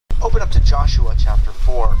open up to Joshua chapter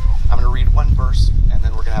 4. I'm going to read one verse, and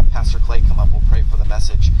then we're going to have Pastor Clay come up. We'll pray for the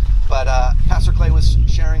message. But Pastor Clay was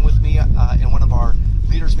sharing with me in one of our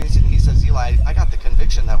leaders meetings, and he says, Eli, I got the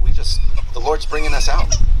conviction that the Lord's bringing us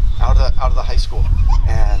out of the high school.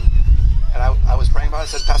 And I was praying about it. I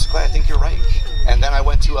said, Pastor Clay, I think you're right. And then I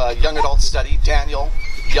went to a young adult study. Daniel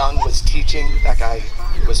Young was teaching. That guy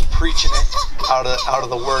was preaching it out of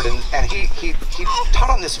the word. And he taught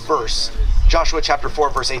on this verse, Joshua chapter 4,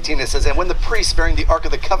 verse 18. It says, and when the priest bearing the ark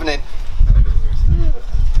of the covenant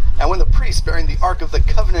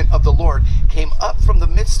of the Lord came up from the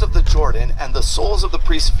midst of the Jordan, and the soles of the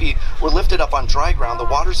priest's feet were lifted up on dry ground, the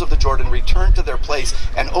waters of the Jordan returned to their place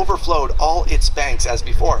and overflowed all its banks as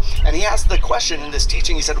before. And he asked the question in this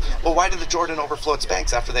teaching, he said, well, why did the Jordan overflow its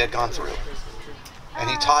banks after they had gone through? And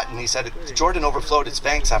he taught, and he said, the Jordan overflowed its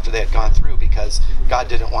banks after they had gone through because God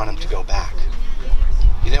didn't want him to go back.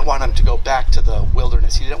 He didn't want him to go back to the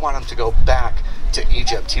wilderness. He didn't want him to go back to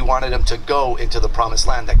Egypt. He wanted him to go into the promised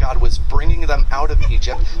land, that God was bringing them out of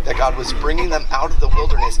Egypt, that God was bringing them out of the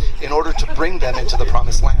wilderness in order to bring them into the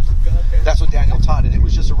promised land. That's what Daniel taught, and it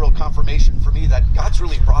was just a real confirmation for me that God's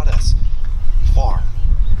really brought us far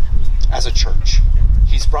as a church.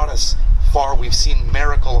 He's brought us far. We've seen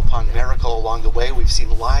miracle upon miracle along the way. We've seen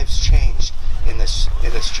lives changed in this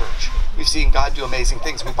church. We've seen God do amazing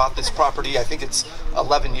things. We bought this property, I think it's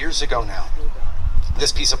 11 years ago now.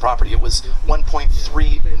 This piece of property, it was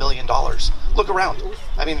 $1.3 million. Look around.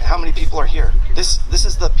 I mean, how many people are here? This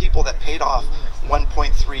is the people that paid off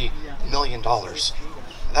 $1.3 million.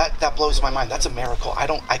 That blows my mind. That's a miracle.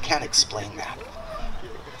 I can't explain that.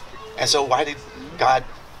 And so why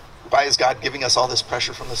is God giving us all this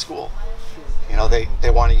pressure from the school? You know, they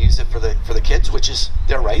want to use it for the kids, which is,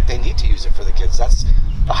 they're right, they need to use it for the kids. That's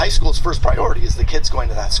the high school's first priority, is the kids going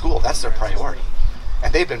to that school. That's their priority.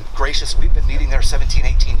 And they've been gracious. We've been meeting there 17,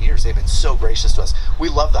 18 years. They've been so gracious to us. We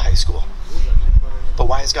love the high school. But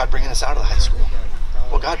why is God bringing us out of the high school?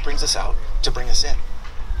 Well, God brings us out to bring us in.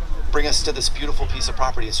 Bring us to this beautiful piece of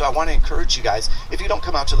property. And so I want to encourage you guys, if you don't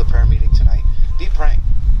come out to the prayer meeting tonight, be praying.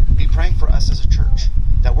 Be praying for us as a church,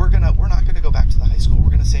 that we're not going to go back to the high school. We're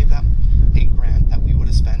going to save that $8,000 that we would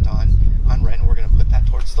have spent on rent, and we're going to put that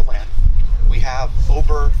towards the land. We have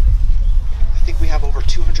over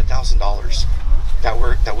 $200,000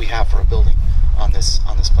 that we have for a building on this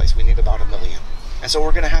place. We need about $1 million. And so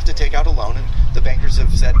we're going to have to take out a loan, and the bankers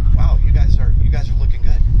have said, wow, you guys are looking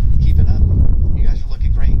good. Keep it up. You guys are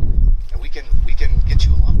looking great. And we can get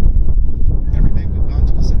you a loan. Every bank we've gone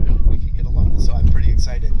to has said, we can get a loan. And so I'm pretty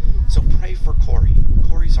excited. So pray for Corey.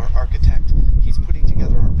 Corey's our architect. He's putting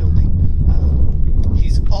together our building.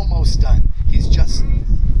 He's almost done. He's just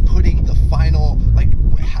putting the final,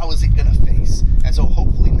 how is it going to face? And so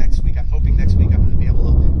hopefully next week, I'm going to be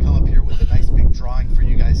able to come up here with a nice big drawing for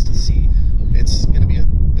you guys to see. It's going to be a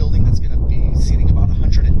building that's going to be seating about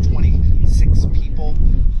 126 people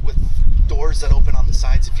with doors that open on the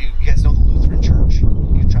sides. If you guys know the Lutheran Church, you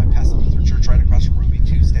can drive past the Lutheran Church right across from Ruby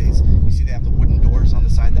Tuesdays. You see they have the wooden doors on the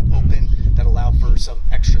side that open, that allow for some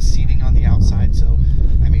extra seating on the outside. So,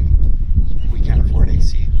 I mean, we can't afford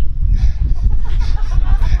AC.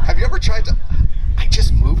 Have you ever tried to... I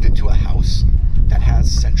just moved into a house that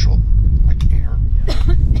has central, air. Do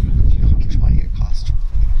you know how much money it costs?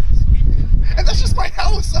 And that's just my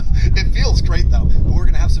house. It feels great, though. But we're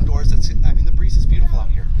going to have some doors the breeze is beautiful out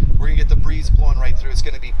here. We're going to get the breeze blowing right through. It's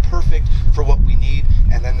going to be perfect for what we need.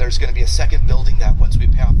 And then there's going to be a second building that once we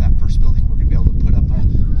pay off that first building, we're going to be able to put up a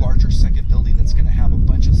larger second building that's going to have a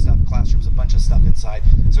bunch of stuff, classrooms, a bunch of stuff inside.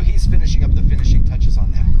 So he's finishing up the finishing touches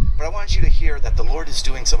on that. But I want you to hear that the Lord is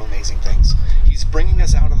doing some amazing things. He's bringing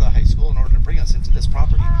us out of the high school in order to bring us into this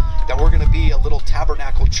property. That we're going to be a little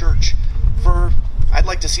tabernacle church I'd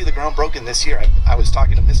like to see the ground broken this year. I was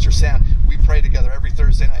talking to Mr. San. We pray together every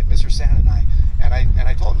Thursday night, Mr. San and I. And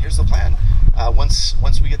I told him, here's the plan.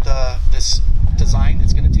 Once we get this design,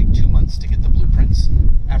 it's going to take 2 months to get the blueprints.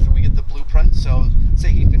 After we get the blueprints, so say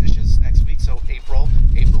he finishes next week, so April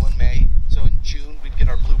and May. So in June, we'd get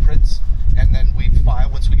our blueprints, and then we'd file.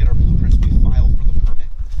 Once we get our blueprints, we file for the permit.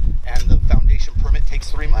 And the foundation permit takes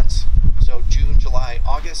 3 months. So June, July,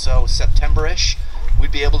 August, so September-ish,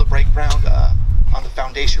 we'd be able to break ground on the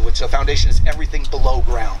foundation, which the foundation is everything below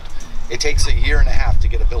ground. It takes 1.5 years to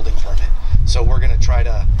get a building permit. So we're going to try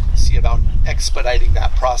to see about expediting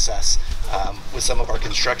that process with some of our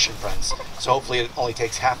construction friends. So hopefully it only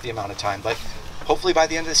takes half the amount of time. But hopefully by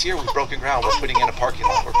the end of this year, we've broken ground. We're putting in a parking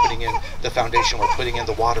lot. We're putting in the foundation. We're putting in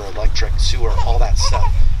the water, electric, sewer, all that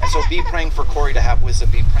stuff. And so be praying for Corey to have wisdom.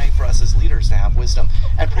 Be praying for us as leaders to have wisdom.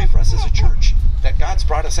 And pray for us as a church that God's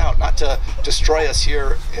brought us out, not to destroy us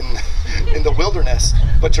here in the wilderness,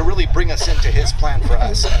 but to really bring us into his plan for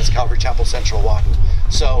us as Calvary Chapel Central Oahu.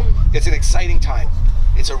 So it's an exciting time.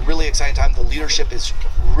 It's a really exciting time. The leadership is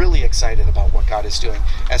really excited about what God is doing.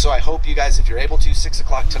 And so I hope you guys, if you're able to, 6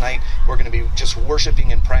 o'clock tonight, we're going to be just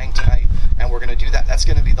worshiping and praying tonight. And we're going to do that. That's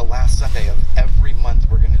going to be the last Sunday of every month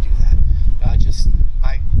we're going to do that.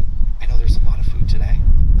 I know there's a lot of food today,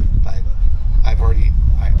 but I've already,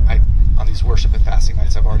 on these worship and fasting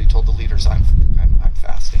nights, I've already told the leaders I'm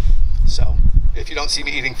fasting. So if you don't see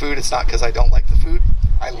me eating food, it's not because I don't like the food.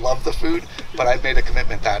 I love the food, but I've made a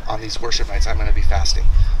commitment that on these worship nights I'm going to be fasting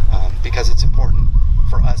because it's important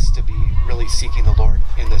for us to be really seeking the Lord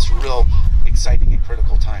in this real exciting and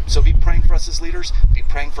critical time. So be praying for us as leaders, be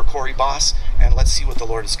praying for Corey Boss, and let's see what the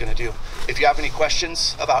Lord is going to do. If you have any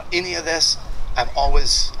questions about any of this, I'm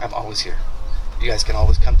always here. You guys can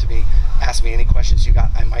always come to me, ask me any questions you got.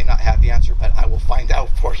 I might not have the answer, but I will find out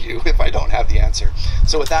for you if I don't have the answer.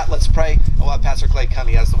 So with that, let's pray. I'll have Pastor Clay come.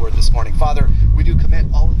 He has the word this morning. Father, we do commit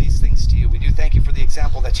all of these things to you. We do thank you for the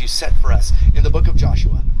example that you set for us in the book of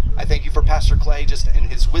Joshua. I thank you for Pastor Clay just in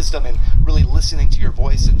his wisdom and really listening to your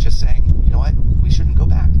voice and just saying, you know what, we shouldn't go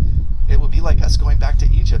back. It would be like us going back to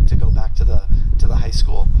Egypt to go back to the high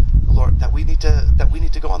school. Lord, that we need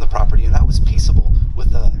to go on the property, and that was peaceable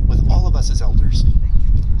with all of us as elders.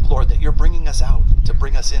 Lord, that you're bringing us out to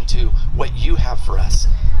bring us into what you have for us.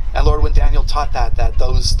 And Lord, when Daniel taught that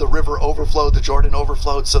the river overflowed, the Jordan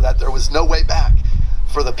overflowed, so that there was no way back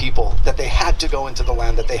for the people, that they had to go into the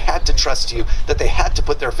land, that they had to trust you, that they had to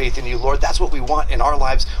put their faith in you. Lord, that's what we want in our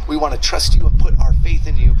lives. We want to trust you and put our faith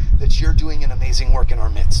in you, that you're doing an amazing work in our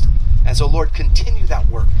midst. And so, Lord, continue that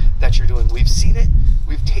work that you're doing. We've seen it,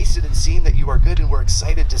 we've tasted and seen that you are good, and we're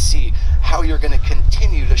excited to see how you're going to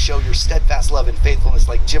continue to show your steadfast love and faithfulness,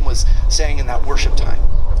 like Jim was saying in that worship time.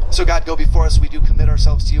 So God, go before us. We do commit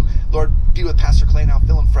ourselves to you. Lord, be with Pastor Clay now.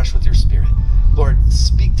 Fill him fresh with your spirit. Lord,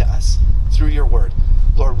 speak to us through your word.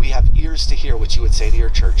 Lord, we have ears to hear what you would say to your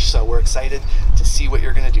church. So we're excited to see what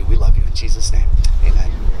you're going to do. We love you. In Jesus' name,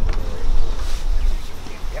 amen.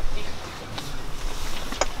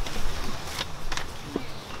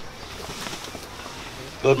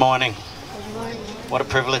 Good morning. What a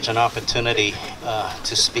privilege and opportunity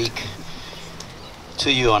to speak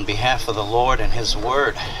to you on behalf of the Lord and his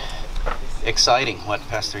word. Exciting what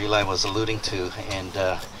Pastor Eli was alluding to,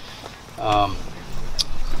 and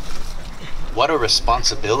what a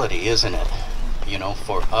responsibility, isn't it? You know,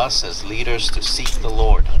 for us as leaders to seek the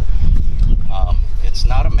Lord. It's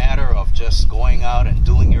not a matter of just going out and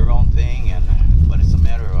doing your own thing, but it's a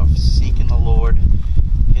matter of seeking the Lord,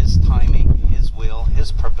 his timing, his will,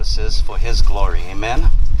 his purposes for his glory. Amen.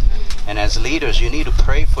 And as leaders, you need to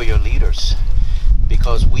pray for your leaders,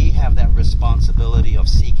 because we have that responsibility of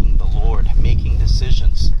seeking the Lord, making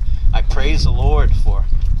decisions. I praise the Lord for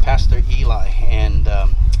Pastor Eli and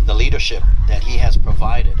the leadership that he has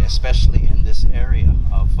provided, especially in this area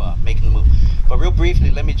of making the move. But real briefly,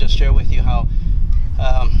 let me just share with you how,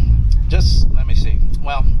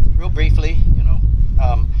 real briefly, you know,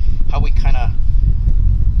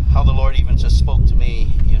 how the Lord even just spoke to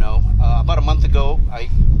me, you know. About a month ago, I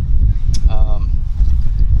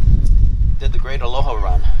did the Great Aloha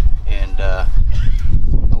Run, and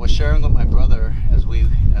I was sharing with my brother as we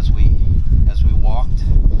walked.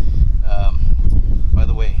 By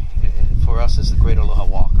the way, for us, it's the Great Aloha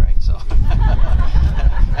Walk, right? So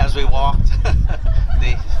as we walked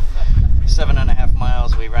the 7.5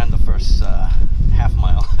 miles, we ran the first half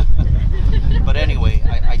mile. But anyway,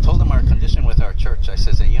 I told him our condition with our church. I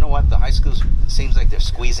said, you know what, the high schools, it seems like they're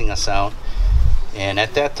squeezing us out. And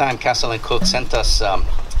at that time, Castle and Cook sent us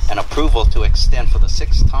an approval to extend for the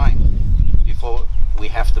 6th time before we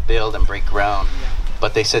have to build and break ground.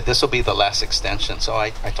 But they said this will be the last extension. So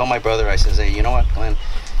I told my brother, I said, hey, you know what, Glenn?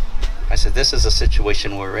 I said, this is the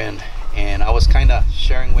situation we're in. And I was kind of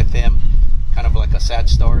sharing with him kind of like a sad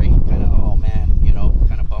story, kind of, oh man, you know,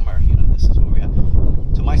 kind of bummer, you know, this is where we're at.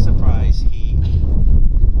 To my surprise, he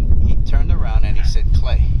turned around and he said,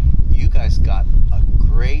 Clay, you guys got a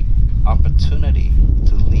great opportunity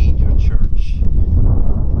to lead your church,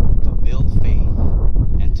 to build faith,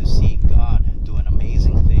 and to see God doing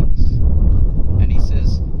amazing things. And he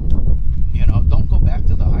says, you know, don't go back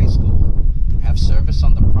to the high school. Have service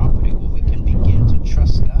on the property where we can begin to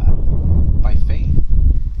trust God by faith.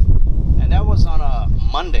 And that was on a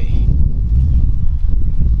Monday.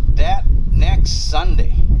 That next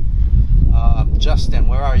Sunday, Justin,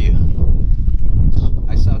 where are you?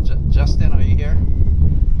 I saw Justin, are you here?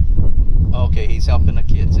 Okay, he's helping the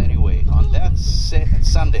kids. Anyway, on that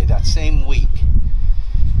Sunday, that same week,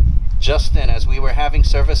 just then, as we were having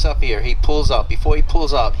service up here, he pulls out. Before he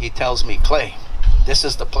pulls out, he tells me, Clay, this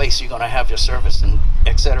is the place you're going to have your service, and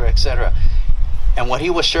etc., etc. And what he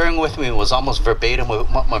was sharing with me was almost verbatim with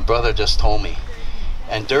what my brother just told me.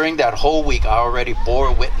 And during that whole week, I already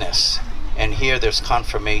bore witness. And here there's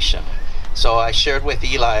confirmation. So I shared with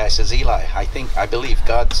Eli, I says, Eli, I believe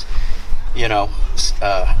God's,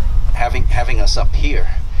 having us up here.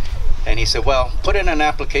 And he said, well, put in an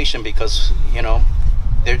application because,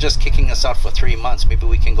 they're just kicking us out for 3 months. Maybe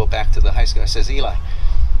we can go back to the high school. I says, Eli,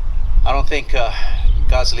 I don't think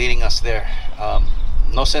God's leading us there.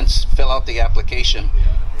 No sense fill out the application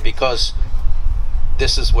because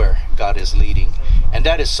this is where God is leading. And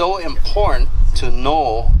that is so important to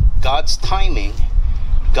know God's timing,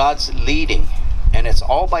 God's leading. And it's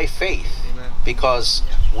all by faith. Amen. Because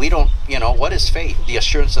we don't, what is faith? The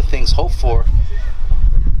assurance of things hoped for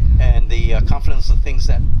and the confidence of things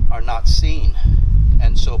that are not seen.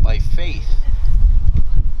 And so by faith,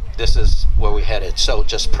 this is where we're headed. So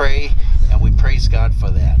just pray, and we praise God for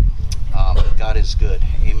that. God is good.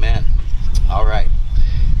 Amen. All right.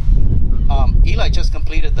 Eli just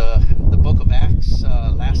completed the book of Acts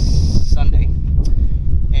last Sunday.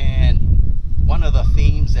 And one of the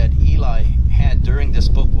themes that Eli had during this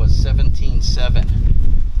book was 17:7,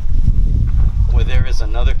 where there is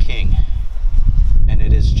another king, and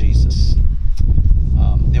it is Jesus.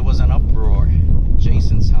 There was an uproar.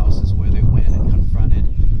 Jason's house is where they went and confronted,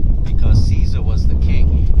 because Caesar was the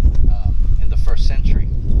king in the first century.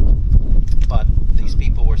 But these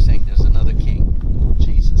people were saying there's another king,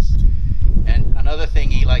 Jesus. And another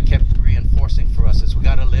thing Eli kept reinforcing for us is we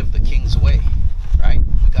got to live the king's way, right?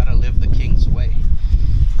 We got to live the king's way.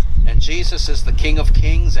 And Jesus is the King of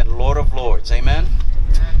Kings and Lord of Lords. Amen?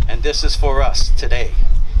 And this is for us today.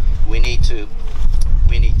 We need to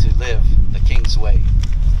live the king's way.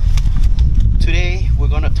 Today we're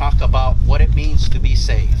going to talk about what it means to be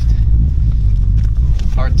saved.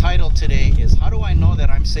 Our title today is, how do I know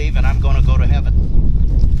that I'm saved and I'm going to go to heaven?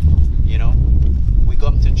 We go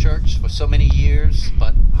up to church for so many years,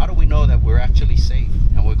 but how do we know that we're actually saved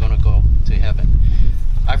and we're going to go to heaven?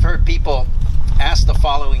 I've heard people ask the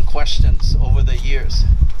following questions over the years.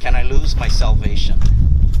 Can I lose my salvation?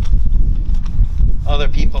 Other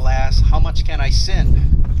people ask, how much can I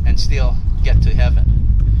sin and still get to heaven?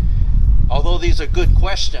 Although these are good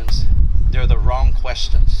questions, they're the wrong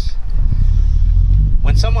questions.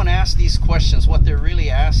 When someone asks these questions, what they're really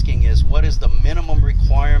asking is, what is the minimum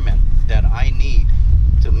requirement that I need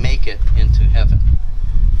to make it into heaven?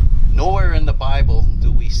 Nowhere in the Bible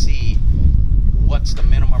do we see what's the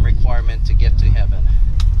minimum requirement to get to heaven,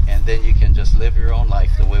 and then you can just live your own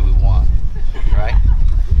life the way we want, right?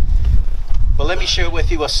 But let me share with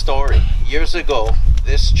you a story. Years ago,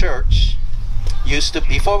 this church used to,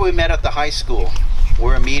 before we met at the high school, we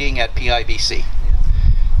were meeting at PIBC.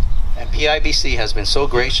 And PIBC has been so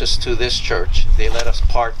gracious to this church. They let us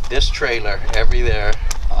park this trailer there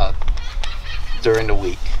during the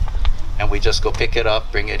week. And we just go pick it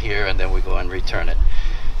up, bring it here, and then we go and return it.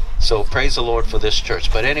 So praise the Lord for this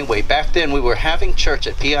church. But anyway, back then we were having church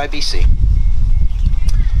at PIBC.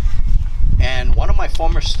 And one of my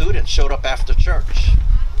former students showed up after church.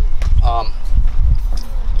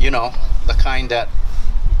 The kind that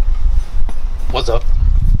was a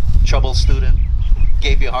trouble student,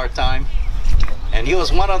 gave you a hard time, and he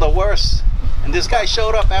was one of the worst. And this guy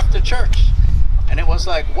showed up after church, and it was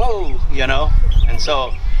like, whoa, and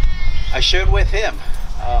so I shared with him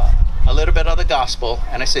a little bit of the gospel,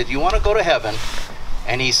 and I said, you want to go to heaven?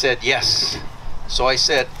 And he said, yes. So I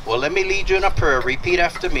said, well, let me lead you in a prayer, repeat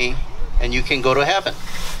after me, and you can go to heaven.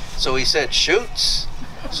 So he said, shoots.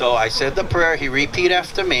 So I said the prayer, he repeated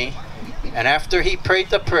after me, and after he prayed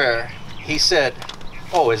the prayer, he said,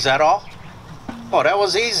 oh, is that all? Oh, that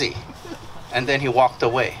was easy. And then he walked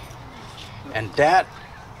away. And that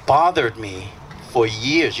bothered me for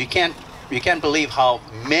years. You can't believe how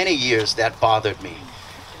many years that bothered me.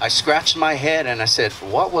 I scratched my head and I said,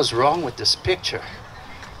 what was wrong with this picture?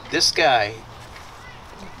 This guy,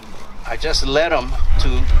 I just led him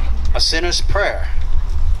to a sinner's prayer,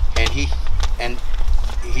 and he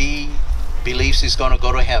believes he's going to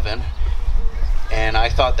go to heaven, and I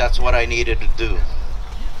thought that's what I needed to do.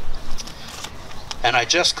 And I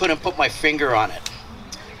just couldn't put my finger on it.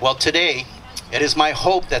 Well, today, it is my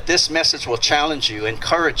hope that this message will challenge you,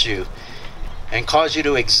 encourage you, and cause you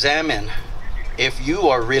to examine if you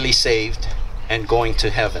are really saved and going to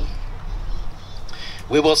heaven.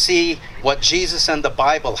 We will see what Jesus and the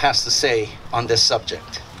Bible has to say on this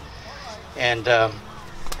subject. And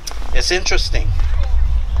it's interesting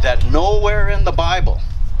that nowhere in the Bible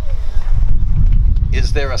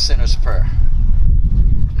is there a sinner's prayer.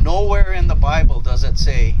 Nowhere in the Bible does it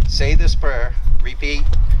say this prayer, repeat,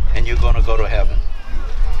 and you're going to go to heaven.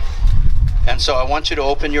 And so I want you to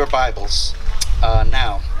open your Bibles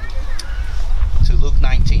now to Luke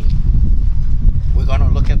 19. We're going to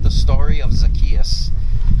look at the story of Zacchaeus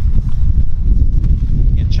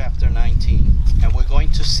in chapter 19. And we're going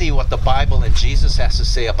to see what the Bible and Jesus has to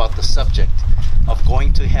say about the subject of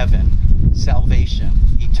going to heaven, salvation,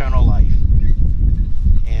 eternal life,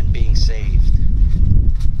 and being saved.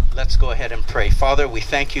 Let's go ahead and pray. Father, we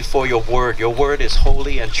thank you for your word. Your word is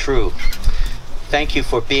holy and true. Thank you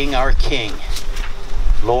for being our King.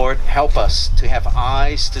 Lord, help us to have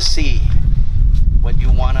eyes to see what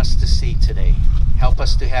you want us to see today. Help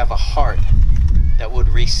us to have a heart that would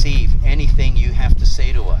receive anything you have to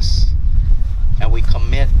say to us. And we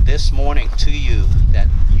commit this morning to you that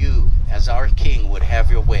you, as our King, would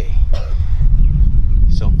have your way.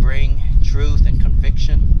 So bring truth and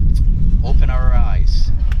conviction. Open our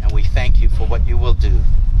eyes. And we thank you for what you will do.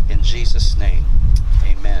 In Jesus' name,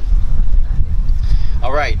 amen.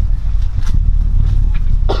 All right.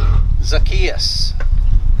 Zacchaeus.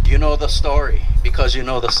 You know the story because you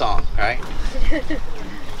know the song, right?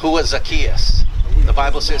 Who was Zacchaeus? The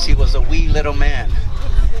Bible says he was a wee little man.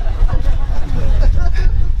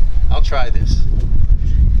 I'll try this.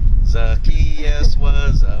 Zacchaeus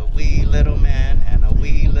was a wee little man, and a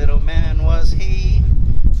wee little man was he.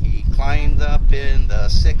 He climbed up in the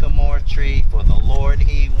sycamore tree, for the Lord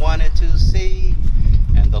he wanted to see.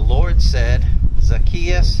 And the Lord said,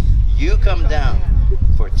 Zacchaeus, you come down,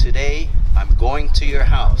 for today I'm going to your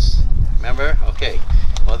house. Remember? Okay.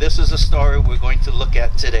 Well, this is a story we're going to look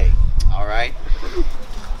at today. All right.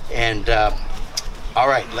 And all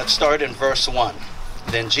right, let's start in verse 1.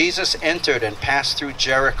 Then Jesus entered and passed through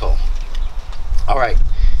Jericho. All right.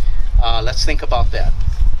 Let's think about that.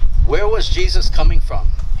 Where was Jesus coming from?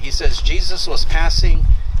 He says Jesus was passing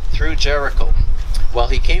through Jericho. Well,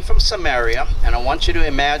 he came from Samaria, and I want you to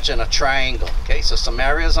imagine a triangle. Okay, so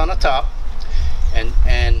Samaria is on the top, and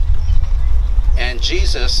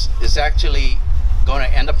Jesus is actually going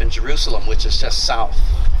to end up in Jerusalem, which is just south.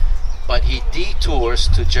 But he detours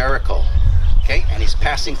to Jericho. Okay, and he's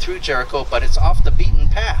passing through Jericho, but it's off the beaten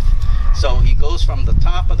path. So he goes from the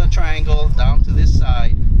top of the triangle down to this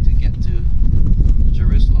side to get to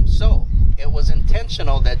Jerusalem. So it was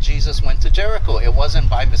intentional that Jesus went to Jericho. It wasn't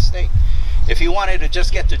by mistake. If he wanted to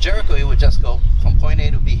just get to Jericho, he would just go from point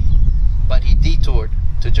A to B. But he detoured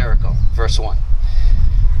to Jericho. Verse 1.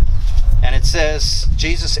 And it says,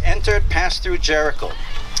 Jesus entered, passed through Jericho.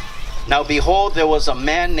 Now behold, there was a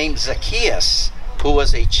man named Zacchaeus, who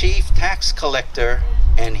was a chief tax collector,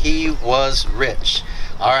 and he was rich.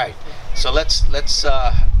 All right, so let's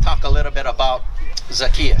talk a little bit about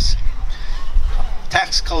Zacchaeus.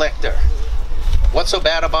 Tax collector. What's so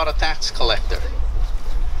bad about a tax collector?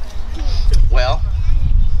 Well,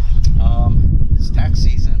 it's tax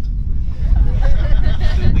season.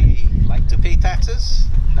 Do we like to pay taxes?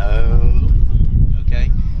 No. Okay.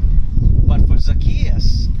 But for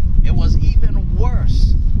Zacchaeus, it was even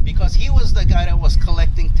worse because he was the guy that was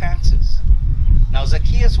collecting taxes. Now,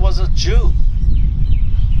 Zacchaeus was a Jew.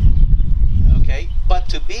 Okay. But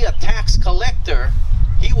to be a tax collector,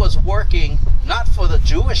 he was working not for the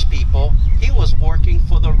Jewish people, he was working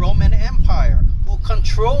for the Roman Empire, who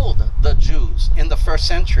controlled the Jews in the first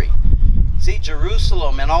century. See,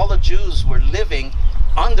 Jerusalem and all the Jews were living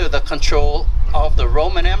under the control of the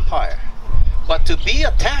Roman Empire. But to be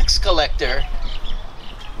a tax collector,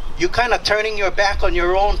 you kind of turning your back on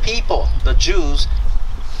your own people, the Jews,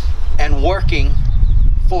 and working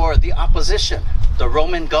for the opposition, the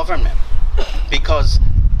Roman government, because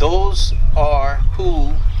those are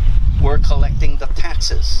who were collecting the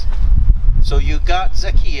taxes. So you got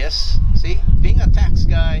Zacchaeus. See, being a tax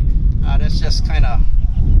guy, that's just kind of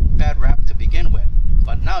bad rap to begin with.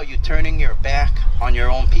 But now you're turning your back on your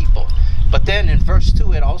own people. But then in verse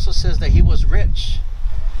 2, it also says that he was rich.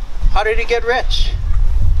 How did he get rich?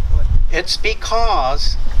 It's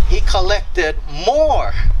because he collected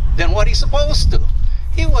more than what he's supposed to.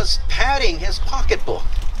 He was padding his pocketbook,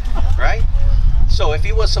 right? So if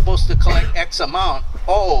he was supposed to collect X amount,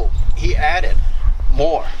 he added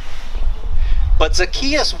more. But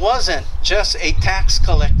Zacchaeus wasn't just a tax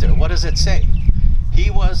collector. What does it say? He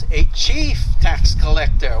was a chief tax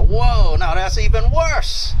collector. Whoa, now that's even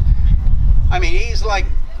worse. I mean, he's like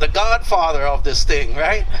the godfather of this thing,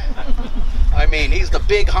 right? I mean, he's the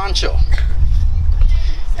big honcho.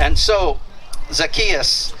 And so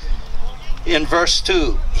Zacchaeus, in verse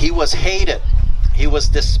 2, he was hated. He was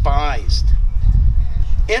despised.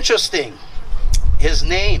 Interesting. His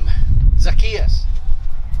name, Zacchaeus,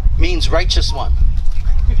 means righteous one,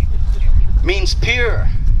 means pure,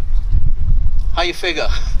 How you figure?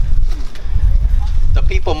 The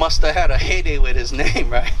people must have had a heyday with his name,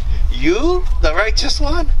 right? You, the righteous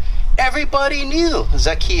one? Everybody knew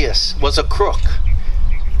Zacchaeus was a crook.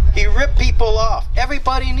 He ripped people off.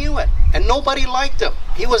 Everybody knew it. And nobody liked him.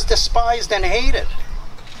 He was despised and hated.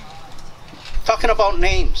 Talking about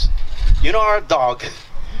names. You know our dog.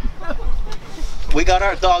 We got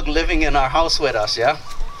our dog living in our house with us, yeah?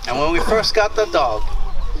 And when we first got the dog,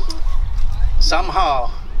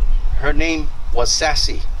 somehow her name was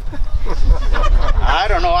Sassy. I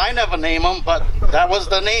don't know, I never name them, but that was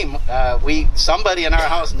the name. Somebody in our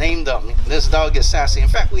house named them. This dog is Sassy. In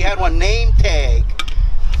fact, we had one name tag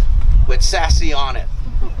with Sassy on it.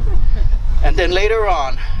 And then later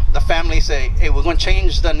on, the family say, hey, we're going to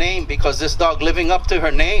change the name because this dog living up to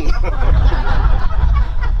her name.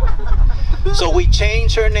 So we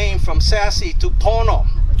changed her name from Sassy to Pono.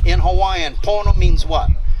 In Hawaiian, Pono means what?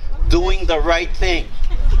 Doing the right thing.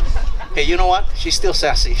 Hey, you know what? She's still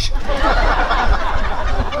sassy.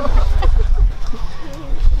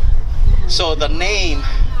 So the name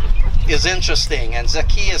is interesting, and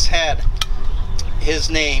Zacchaeus had his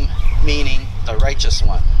name meaning the righteous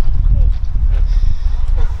one.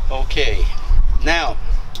 Okay, now,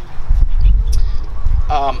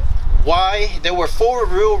 why? There were 4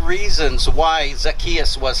 real reasons why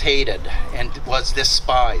Zacchaeus was hated and was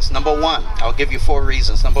despised. Number 1, I'll give you 4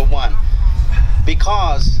 reasons. Number 1,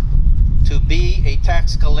 because to be a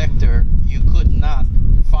tax collector, you could not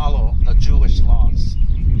follow the Jewish laws.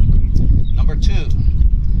 Number 2,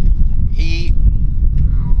 he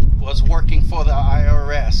was working for the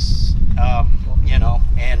IRS,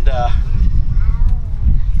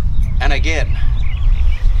 and again,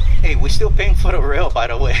 hey, we're still paying for the rail, by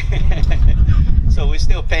the way. So we're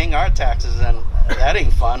still paying our taxes, and that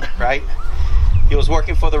ain't fun, right? He was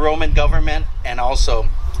working for the Roman government, and also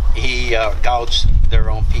he gouged their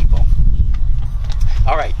own people.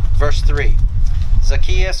 All right, verse 3.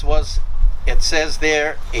 Zacchaeus was, it says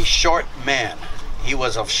there, a short man. He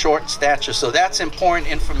was of short stature, so that's important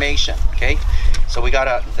information, okay? So we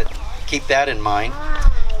gotta keep that in mind.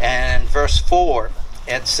 And verse 4,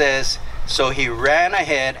 it says, so he ran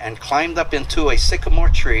ahead and climbed up into a sycamore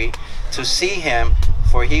tree to see him,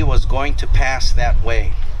 for he was going to pass that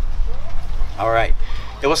way. All right,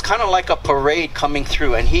 it was kind of like a parade coming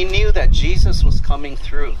through, and he knew that Jesus was coming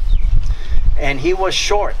through. And he was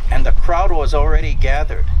short, and the crowd was already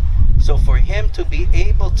gathered. So for him to be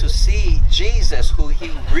able to see Jesus, who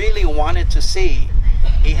he really wanted to see,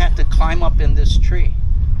 he had to climb up in this tree.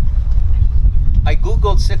 I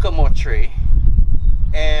googled sycamore tree,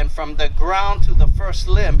 and from the ground to the first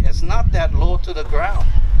limb, it's not that low to the ground.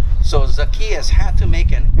 So Zacchaeus had to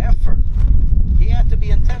make an effort. He had to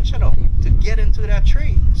be intentional to get into that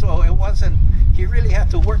tree. So it wasn't, he really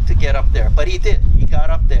had to work to get up there, but he did. He got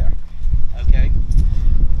up there. Okay,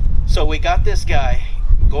 so we got this guy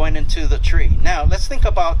going into the tree. Now let's think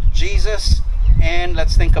about Jesus, and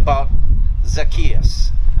let's think about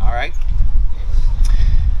Zacchaeus. All right,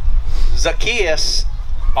 Zacchaeus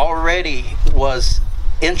already was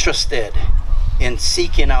interested in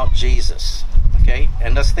seeking out Jesus. Okay,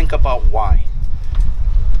 and let's think about why.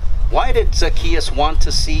 Why did Zacchaeus want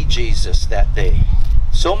to see Jesus that day?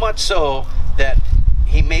 So much so that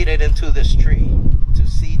he made it into this tree to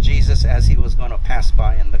see Jesus as he was going to pass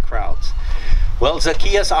by in the crowds. Well,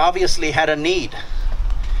 Zacchaeus obviously had a need.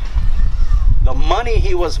 The money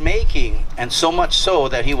he was making, and so much so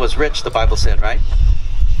that he was rich, the Bible said, right,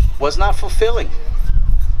 was not fulfilling.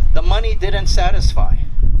 The money didn't satisfy.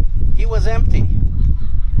 He was empty.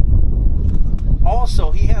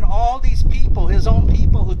 Also, he had all these people, his own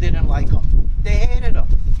people, who didn't like him. They hated him.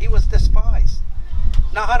 He was despised.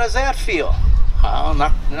 Now, how does that feel? Well,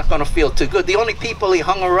 not going to feel too good. The only people he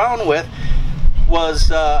hung around with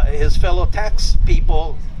was his fellow tax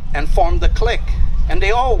people, and formed a clique. And they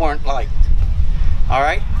all weren't liked. All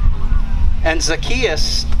right? And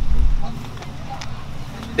Zacchaeus,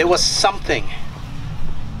 there was something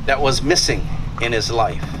that was missing in his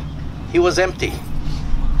life. He was empty.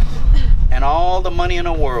 And all the money in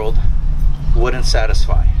the world wouldn't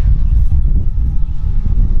satisfy.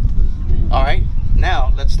 All right,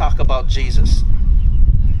 now let's talk about Jesus.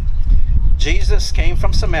 Jesus came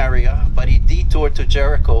from Samaria, but he detoured to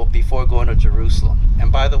Jericho before going to Jerusalem.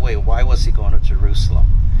 And by the way, why was he going to Jerusalem?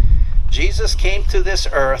 Jesus came to this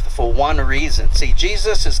earth for one reason. See,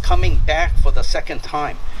 Jesus is coming back for the second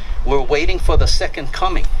time. We're waiting for the second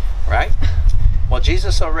coming, right? Well,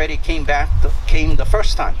 Jesus already came the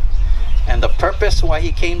first time. And the purpose why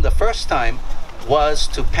he came the first time was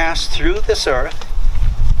to pass through this earth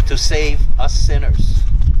to save us sinners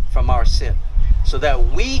from our sin, so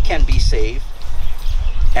that we can be saved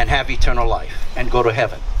and have eternal life and go to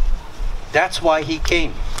heaven. That's why he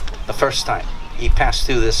came the first time he passed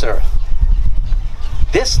through this earth.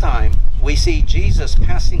 This time we see Jesus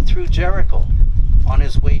passing through Jericho on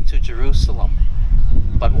his way to Jerusalem.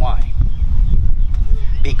 But why?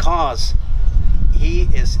 Because he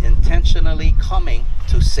is intentionally coming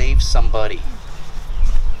to save somebody.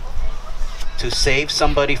 To save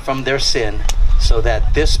somebody from their sin so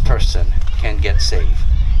that this person can get saved.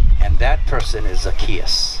 And that person is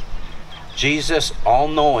Zacchaeus. Jesus,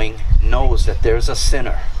 all-knowing, knows that there's a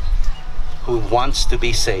sinner who wants to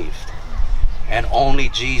be saved. And only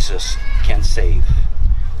Jesus can save.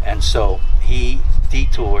 And so he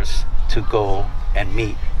detours to go and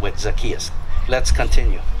meet with Zacchaeus. Let's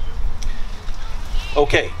continue.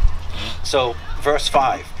 Okay, so verse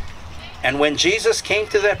 5. And when Jesus came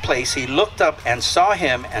to that place, he looked up and saw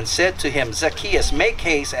him and said to him, Zacchaeus, make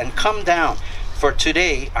haste and come down, for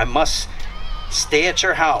today I must stay at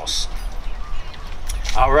your house.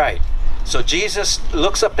 All right. So Jesus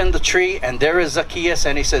looks up in the tree, and there is Zacchaeus,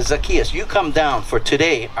 and he says, Zacchaeus, you come down, for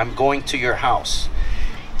today I'm going to your house.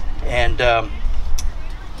 And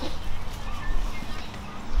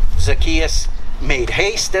Zacchaeus made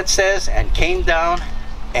haste, it says, and came down,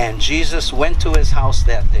 and Jesus went to his house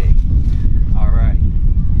that day. All right.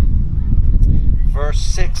 Verse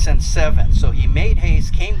 6 and 7. So he made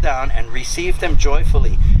haste, came down, and received them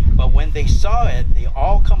joyfully. But when they saw it, they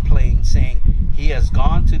all complained, saying, he has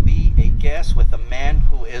gone to be a guest with a man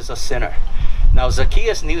who is a sinner. Now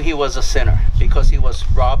Zacchaeus knew he was a sinner because he was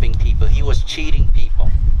robbing people. He was cheating people.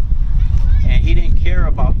 And he didn't care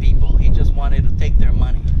about people. He just wanted to take their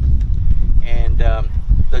money. And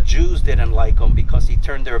the Jews didn't like him because he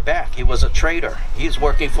turned their back. He was a traitor. He's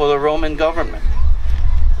working for the Roman government.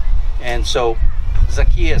 And so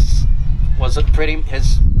Zacchaeus was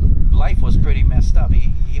his life was pretty messed up.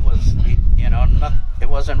 It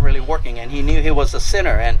wasn't really working, and he knew he was a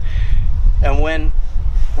sinner. And when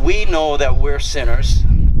we know that we're sinners,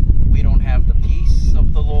 we don't have the peace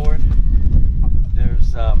of the Lord.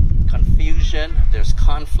 There's confusion, there's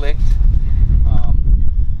conflict,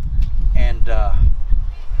 and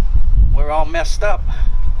we're all messed up,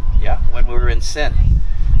 when we're in sin.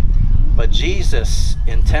 But Jesus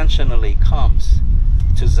intentionally comes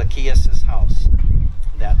to Zacchaeus' house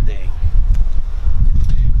that day.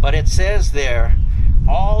 But it says there,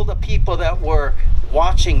 all the people that were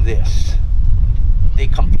watching this, they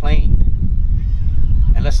complained.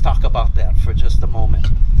 And let's talk about that for just a moment.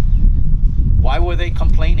 Why were they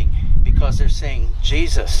complaining? Because they're saying,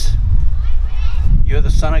 Jesus, you're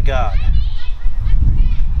the Son of God.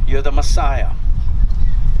 You're the Messiah.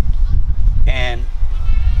 And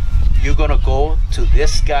you're going to go to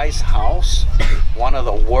this guy's house, one of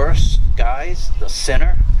the worst guys, the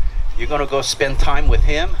sinner. You're going to go spend time with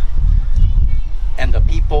him. And the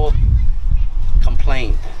people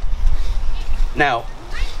complained. Now,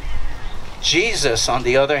 Jesus, on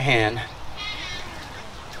the other hand,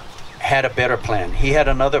 had a better plan. He had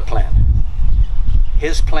another plan.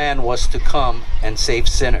 His plan was to come and save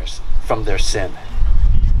sinners from their sin.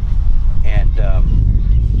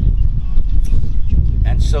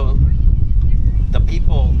 And so the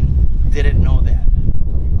people didn't know that.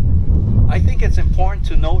 I think it's important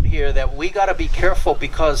to note here that we got to be careful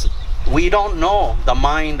because we don't know the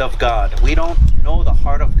mind of God. We don't know the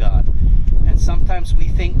heart of God. And sometimes we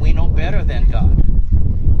think we know better than God.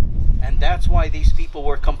 And that's why these people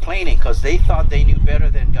were complaining, because they thought they knew better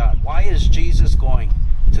than God. Why is Jesus going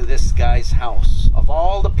to this guy's house? Of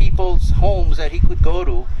all the people's homes that he could go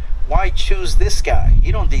to, why choose this guy?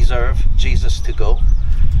 You don't deserve Jesus to go.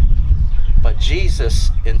 But Jesus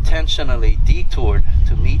intentionally detoured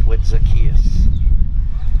to meet with Zacchaeus.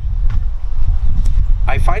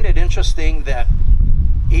 I find it interesting that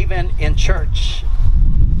even in church,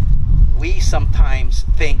 we sometimes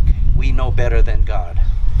think we know better than God.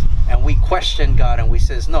 And we question God and we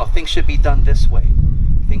says, no, things should be done this way.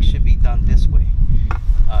 Things should be done this way,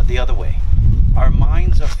 the other way. Our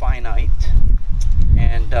minds are finite,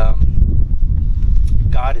 and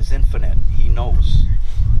God is infinite. He knows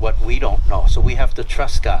what we don't know. So we have to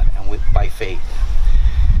trust God and by faith.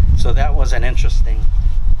 So that was an interesting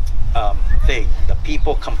thing. The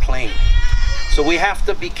people complained. So we have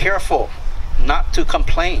to be careful not to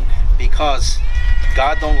complain, because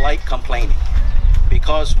God don't like complaining,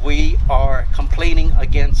 because we are complaining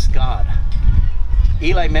against God.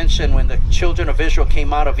 Eli mentioned when the children of Israel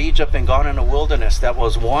came out of Egypt and gone in the wilderness, that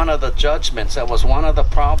was one of the judgments, that was one of the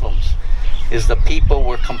problems, is the people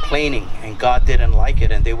were complaining and God didn't like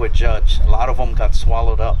it and they were judged. A lot of them got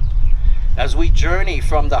swallowed up. As we journey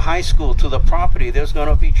from the high school to the property, there's going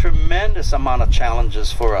to be tremendous amount of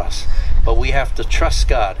challenges for us. but we have to trust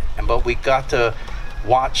God. But we got to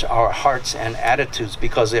watch our hearts and attitudes,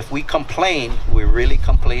 because if we complain, we're really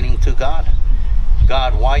complaining to God.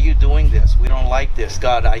 God, why are you doing this? We don't like this.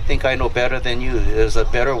 God, I think I know better than you. There's a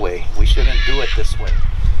better way. We shouldn't do it this way.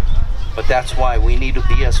 But that's why we need to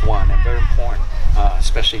be as one, and very important,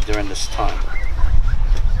 especially during this time.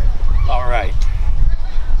 All right.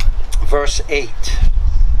 Verse 8.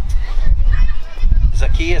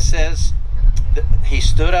 Zacchaeus says, he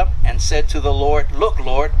stood up and said to the Lord, "Look,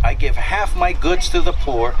 Lord, I give half my goods to the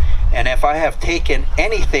poor, and if I have taken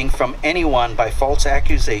anything from anyone by false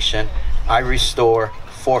accusation, I restore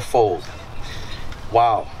fourfold."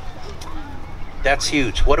 Wow. That's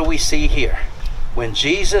huge. What do we see here? When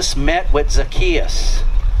Jesus met with Zacchaeus,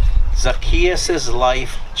 Zacchaeus'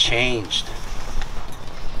 life changed.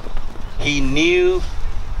 He knew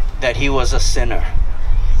that he was a sinner.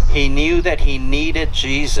 He knew that he needed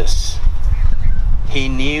Jesus. He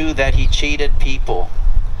knew that he cheated people.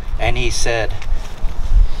 And he said,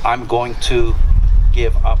 I'm going to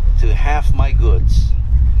give up to half my goods.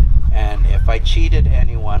 And if I cheated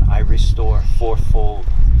anyone, I restore fourfold.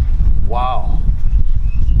 Wow.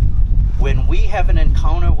 When we have an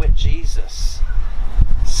encounter with Jesus,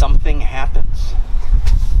 something happens.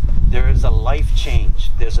 There is a life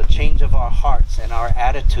change. There's a change of our hearts and our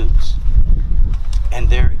attitudes. And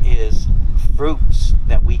there is fruits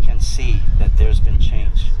that we can see that there's been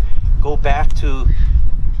change. Go back to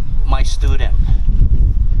my student.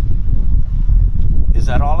 Is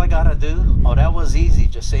that all I gotta do? Oh, that was easy.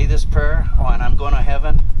 Just say this prayer, oh, and I'm going to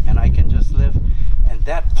heaven, and I can just live. And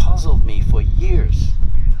that puzzled me for years.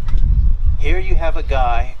 Here you have a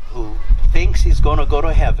guy who thinks he's going to go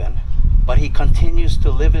to heaven, but he continues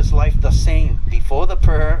to live his life the same before the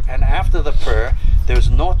prayer and after the prayer. There's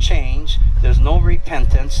no change. There's no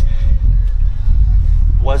repentance.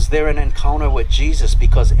 Was there an encounter with Jesus?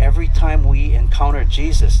 Because every time we encounter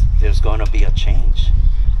Jesus, there's going to be a change.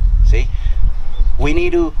 See? We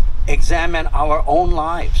need to examine our own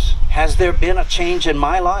lives. Has there been a change in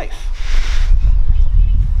my life?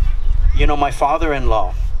 You know, my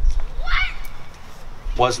father-in-law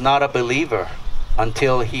was not a believer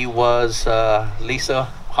until he was, Lisa,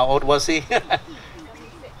 how old was he?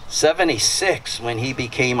 76 when he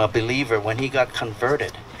became a believer, when he got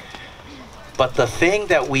converted. But the thing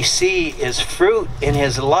that we see is fruit in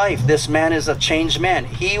his life. This man is a changed man.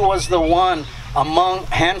 He was the one among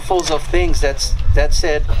handfuls of things that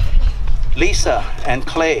said, Lisa and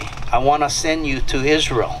Clay, I want to send you to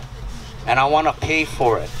Israel, and I want to pay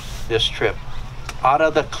for it, this trip, out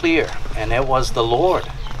of the clear. And it was the Lord.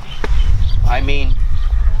 I mean,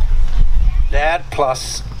 that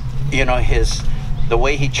plus, you know, the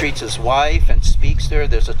way he treats his wife and speaks to her,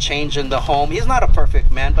 there's a change in the home. He's not a perfect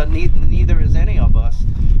man, but neither is any of us.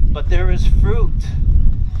 But there is fruit.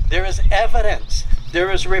 There is evidence. There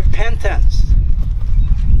is repentance.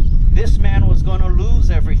 This man was going to lose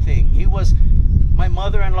everything. My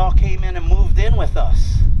mother-in-law came in and moved in with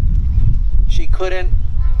us. She couldn't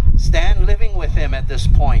stand living with him at this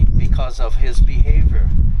point because of his behavior.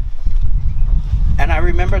 And I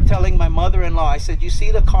remember telling my mother-in-law, I said, you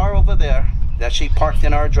see the car over there that she parked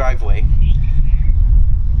in our driveway?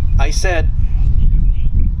 I said,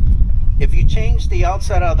 if you change the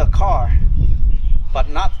outside of the car, but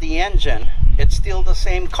not the engine, it's still the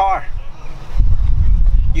same car.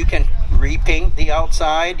 You can repaint the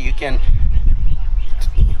outside, you can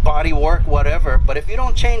body work, whatever, but if you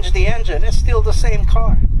don't change the engine, it's still the same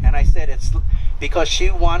car. And I said, it's because she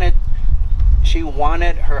wanted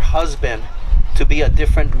her husband to be a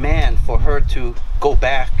different man for her to go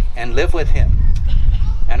back and live with him.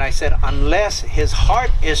 And I said, unless his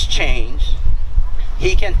heart is changed,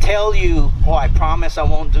 he can tell you, oh, I promise I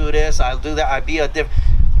won't do this, I'll do that, I'll be a different.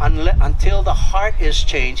 Until the heart is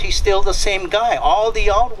changed, he's still the same guy. All the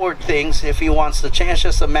outward things, if he wants to change, it's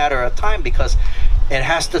just a matter of time, because it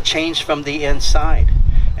has to change from the inside.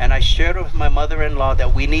 And I shared with my mother-in-law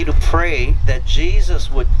that we need to pray that Jesus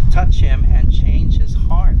would touch him and change his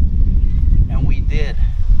heart. And we did.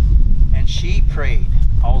 And she prayed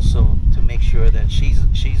also to make sure that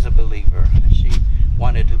she's a believer. And she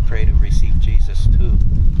wanted to pray to receive Jesus too.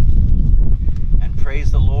 And praise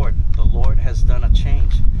the Lord. The Lord has done a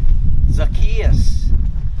change. Zacchaeus,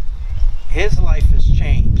 his life is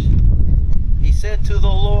changed. He said to the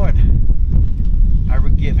Lord, I will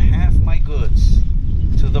give half my goods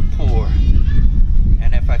to the poor,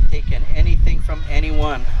 and if I've taken anything from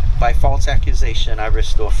anyone by false accusation, I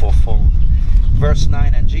restore fourfold. Verse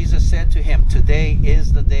 9, and Jesus said to him, today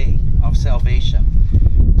is the day of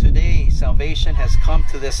salvation. Today salvation has come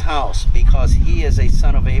to this house, because he is a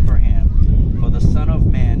son of Abraham. For the Son of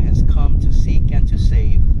Man has come to seek and to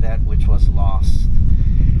save that which was lost.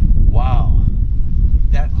 Wow.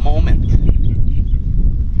 That moment,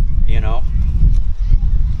 you know,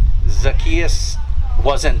 Zacchaeus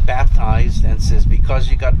wasn't baptized and says, because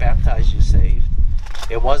you got baptized, you're saved.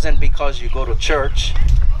 It wasn't because you go to church.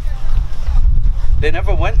 They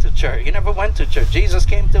never went to church. He never went to church. Jesus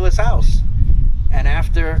came to his house. And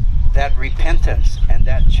after that repentance and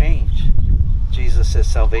that change, Jesus says,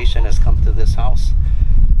 salvation has come to this house.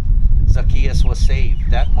 Zacchaeus was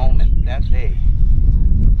saved that moment, that day.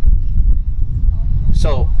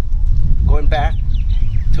 So, going back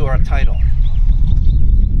to our title.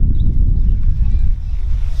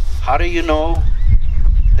 How do you know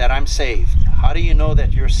that I'm saved? How do you know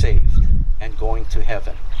that you're saved and going to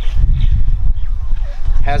heaven?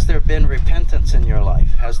 Has there been repentance in your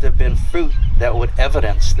life? Has there been fruit that would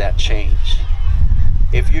evidence that change?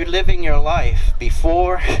 If you're living your life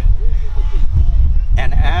before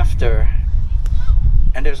and after,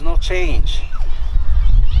 and there's no change,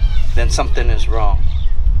 then something is wrong.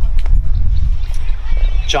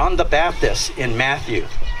 John the Baptist in Matthew,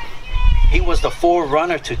 he was the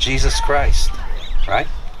forerunner to Jesus Christ, right?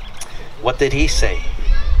 What did he say?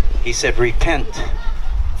 He said, repent,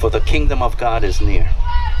 for the kingdom of God is near.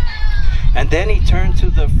 And then he turned to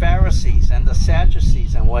the Pharisees and the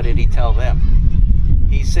Sadducees, and what did he tell them?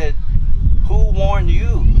 He said, who warned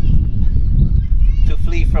you to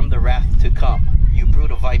flee from the wrath to come, you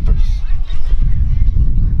brood of vipers?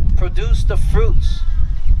 Produce the fruits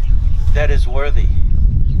that is worthy.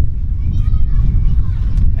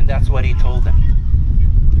 And that's what he told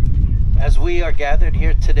them. As we are gathered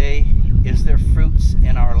here today, is there fruits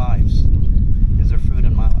in our lives? Is there fruit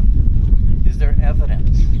in my life? Is there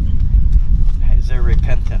evidence? Is there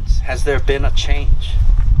repentance? Has there been a change?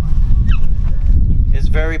 It's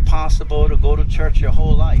very possible to go to church your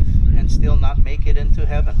whole life and still not make it into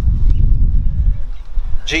heaven.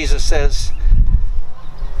 Jesus says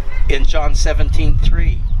in John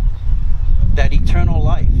 17:3 that eternal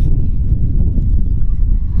life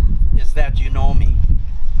is that you know me.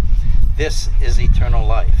 This is eternal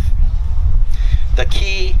life. The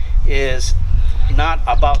key is not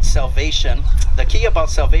about salvation. The key about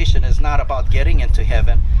salvation is not about getting into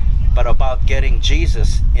heaven, but about getting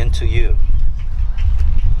Jesus into you.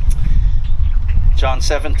 John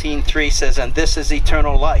 17:3 says, and this is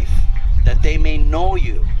eternal life, that they may know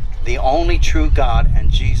you, the only true God,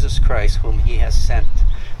 and Jesus Christ, whom he has sent.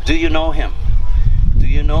 Do you know him? Do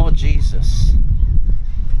you know Jesus?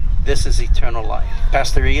 This is eternal life.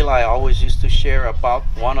 Pastor Eli always used to share about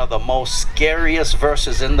one of the most scariest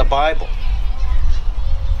verses in the Bible.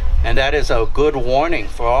 And that is a good warning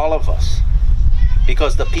for all of us.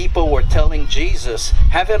 Because the people were telling Jesus,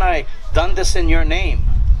 haven't I done this in your name?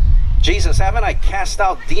 Jesus, haven't I cast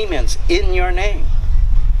out demons in your name?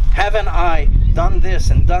 Haven't I done this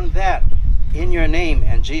and done that in your name?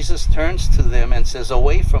 And Jesus turns to them and says,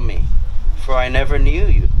 away from me, for I never knew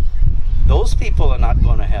you. Those people are not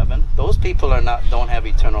going to heaven. Those people don't have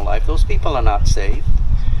eternal life. Those people are not saved.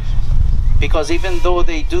 Because even though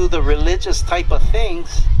they do the religious type of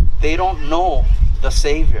things, they don't know the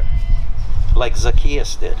Savior like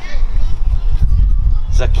Zacchaeus did.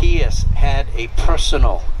 Zacchaeus had a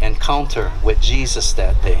personal encounter with Jesus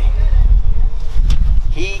that day.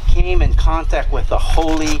 He came in contact with a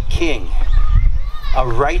holy King, a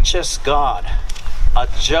righteous God, a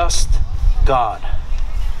just God.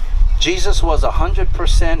 Jesus was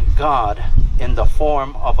 100% God in the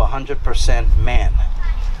form of 100% man.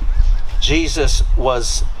 Jesus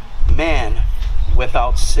was man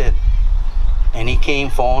without sin. And he came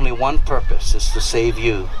for only one purpose, is to save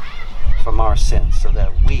you from our sins so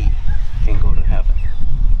that we can go to heaven.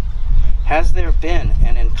 Has there been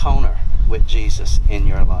an encounter with Jesus in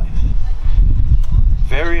your life?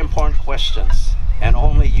 Very important questions. And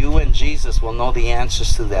only you and Jesus will know the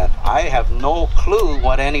answers to that. I have no clue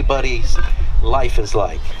what anybody's life is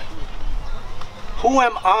like. Who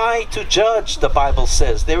am I to judge, the Bible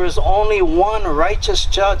says? There is only one righteous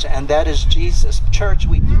judge, and that is Jesus. Church,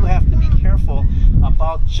 we do have to be careful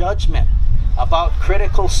about judgment, about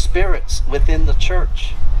critical spirits within the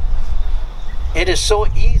church. It is so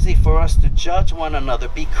easy for us to judge one another,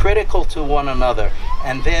 be critical to one another,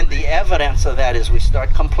 and then the evidence of that is we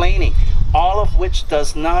start complaining, all of which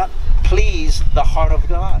does not please the heart of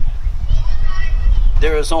God.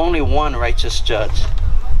 There is only one righteous judge,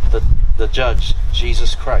 the judge,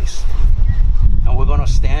 Jesus Christ. And we're going to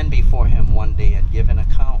stand before him one day and give an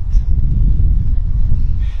account.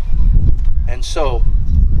 And so,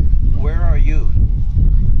 where are you?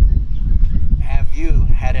 Have you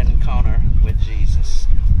had an encounter with Jesus?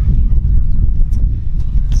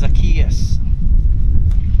 Zacchaeus,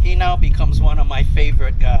 he now becomes one of my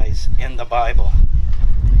favorite guys in the Bible.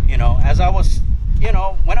 You know, as I was, you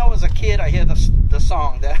know, when I was a kid, I hear the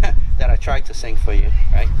song that I tried to sing for you,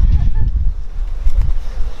 right?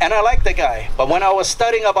 And I liked the guy, but when I was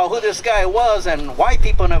studying about who this guy was and why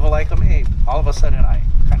people never like him, hey, all of a sudden I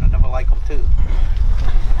kind of never like him too.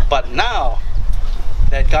 But now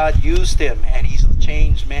that God used him and he's a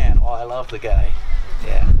changed man, oh, I love the guy.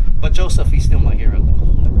 Yeah. But Joseph, he's still my hero though.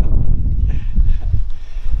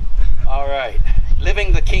 All right.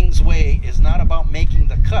 Living the King's way is not about making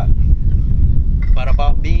the cut, but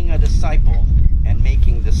about being a disciple and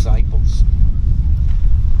making disciples.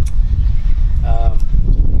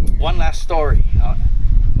 One last story.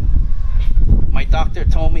 My doctor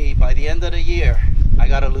told me by the end of the year, I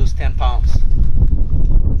got to lose 10 pounds.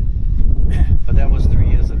 But that was 3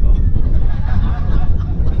 years ago.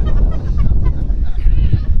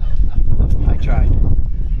 I tried.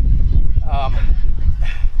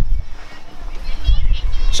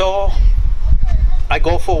 So I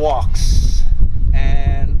go for walks.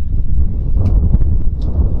 And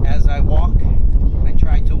as I walk, I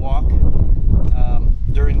try to walk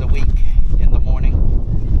during the week in the morning,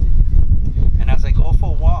 and as I go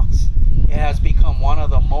for walks, it has become one of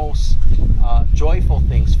the most joyful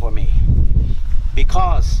things for me,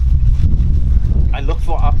 because I look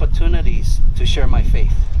for opportunities to share my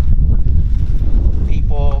faith.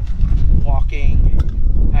 People walking,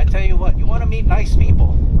 I tell you what, you want to meet nice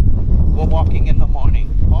people, go walking in the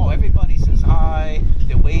morning. Oh, everybody says hi,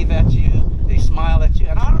 they wave at you, they smile at you,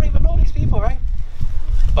 and I don't even know these people, right?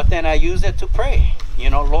 But then I use it to pray. You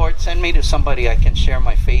know, Lord, send me to somebody I can share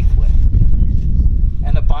my faith with.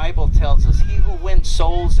 And the Bible tells us, he who wins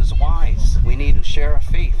souls is wise. We need to share our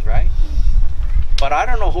faith, right? But I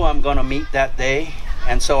don't know who I'm going to meet that day.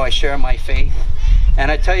 And so I share my faith. And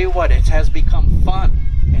I tell you what, it has become fun.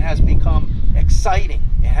 It has become exciting.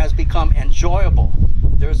 It has become enjoyable.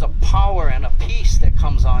 There's a power and a peace that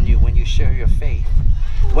comes on you when you share your faith.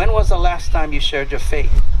 When was the last time you shared your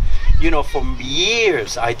faith? You know, for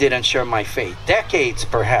years I didn't share my faith, decades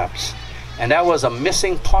perhaps, and that was a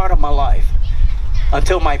missing part of my life,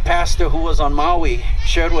 until my pastor who was on Maui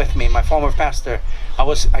shared with me, my former pastor.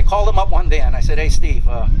 I called him up one day and I said, hey Steve,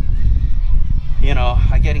 you know,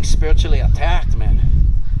 I'm getting spiritually attacked, man.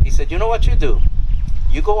 He said, you know what you do?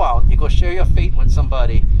 You go out, you go share your faith with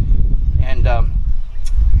somebody, and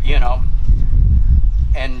you know,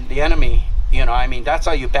 and the enemy, you know, I mean, that's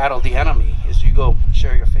how you battle the enemy, is you go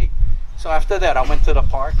share your faith. So after that, I went to the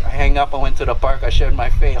park. I hang up, I went to the park, I shared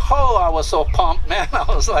my faith. Oh, I was so pumped, man. I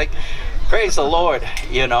was like, praise the Lord,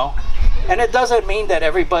 you know. And it doesn't mean that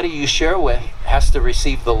everybody you share with has to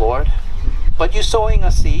receive the Lord. But you're sowing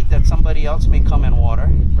a seed that somebody else may come and water,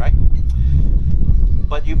 right?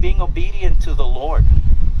 But you're being obedient to the Lord.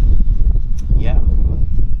 Yeah.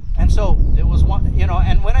 And so there was one, you know,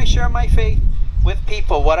 and when I share my faith with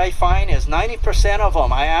people, what I find is 90% of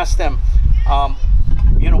them, I ask them,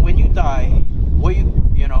 you know, when you die, will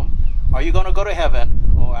you know, are you going to go to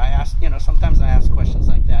heaven? Or I ask, you know, sometimes I ask questions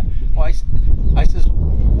like that. Well, I says,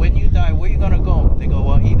 when you die, where are you going to go? They go,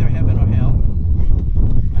 well, either heaven or hell.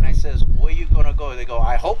 And I says, where are you going to go? They go,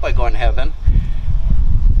 I hope I go in heaven.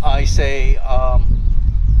 I say, on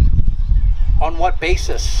what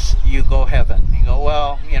basis you go heaven? You go,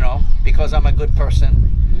 well, you know, because I'm a good person.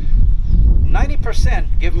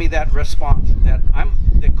 90% give me that response, that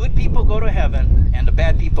the good people go to heaven and the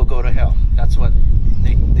bad people go to hell. That's what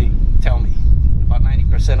they tell me, about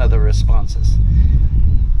 90% of the responses.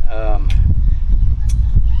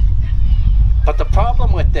 But the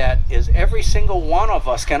problem with that is every single one of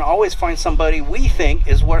us can always find somebody we think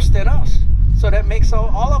is worse than us. So that makes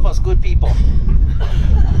all of us good people,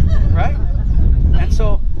 right? And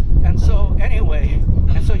so anyway,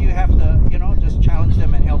 and so you have to, you know, just challenge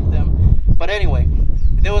them and help them. But anyway,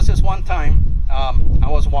 there was this one time I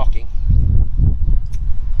was walking,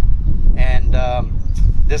 and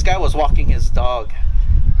this guy was walking his dog.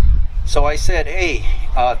 So I said, hey,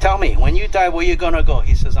 tell me, when you die, where you gonna go?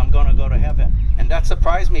 He says, I'm gonna go to heaven. And that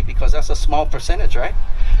surprised me, because that's a small percentage, right?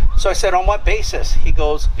 So I said, on what basis? He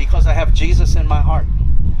goes, because I have Jesus in my heart.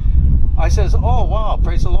 I says, oh, wow,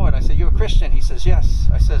 praise the Lord. I said, you're a Christian? He says, yes.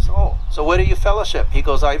 I says, oh, so where do you fellowship? He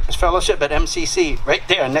goes, I fellowship at MCC, right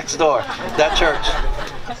there, next door, that church.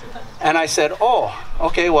 And I said, oh,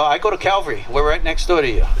 okay, well, I go to Calvary. We're right next door to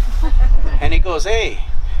you. And he goes, hey,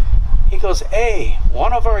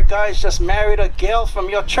 one of our guys just married a gal from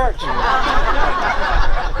your church.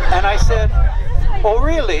 And I said, oh,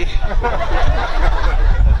 really?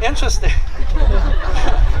 Interesting.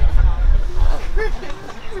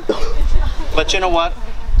 But you know what?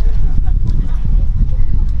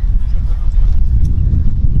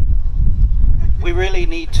 really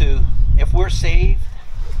need to, if we're saved,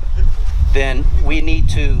 then we need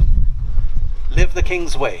to live the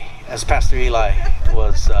King's way, as Pastor Eli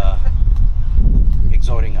was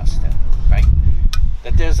exhorting us to, right?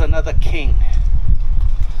 That there's another King,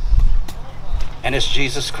 and it's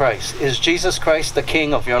Jesus Christ. Is Jesus Christ the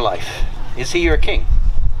King of your life? Is He your King?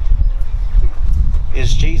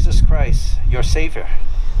 Is Jesus Christ your Savior?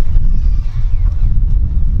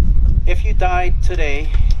 If you died today,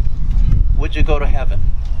 would you go to heaven?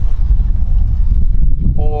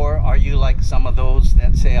 Or are you like some of those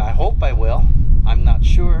that say, I hope I will, I'm not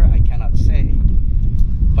sure, I cannot say.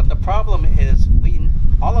 But the problem is,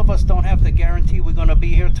 all of us don't have the guarantee we're going to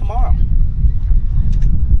be here tomorrow.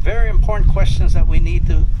 Very important questions that we need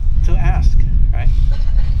to ask, right?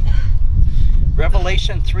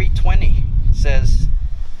 Revelation 3:20 says,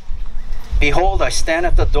 behold, I stand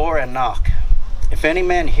at the door and knock. If any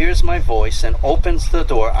man hears my voice and opens the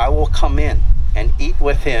door, I will come in and eat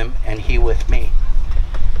with him and he with me.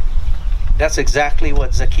 That's exactly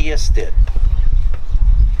what Zacchaeus did.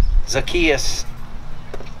 Zacchaeus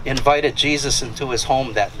invited Jesus into his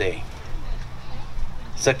home that day.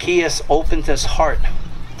 Zacchaeus opened his heart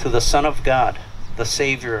to the Son of God, the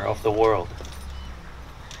Savior of the world.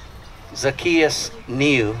 Zacchaeus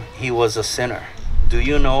knew he was a sinner. Do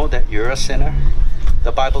you know that you're a sinner?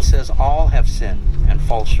 The Bible says all have sinned and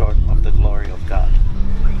fall short of the glory of God.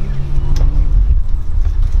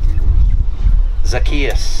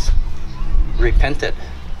 Zacchaeus repented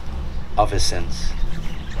of his sins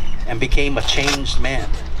and became a changed man,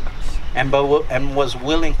 and was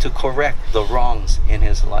willing to correct the wrongs in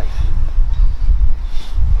his life.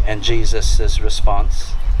 And Jesus'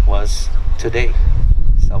 response was, today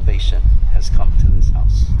salvation has come to this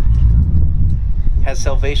house. Has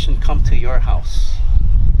salvation come to your house?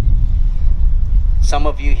 Some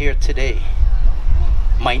of you here today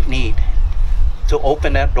might need to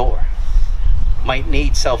open that door, might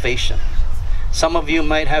need salvation. Some of you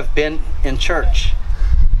might have been in church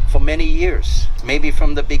for many years, maybe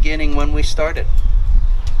from the beginning when we started.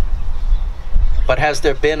 But has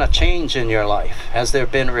there been a change in your life? Has there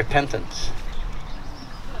been repentance?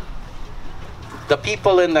 The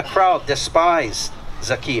people in the crowd despised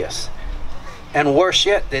Zacchaeus. And worse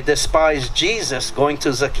yet, they despised Jesus going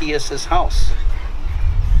to Zacchaeus' house.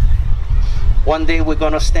 One day we're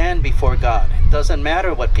going to stand before God. It doesn't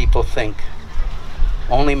matter what people think.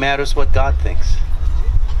 Only matters what God thinks.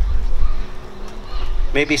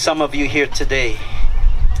 Maybe some of you here today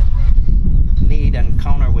need an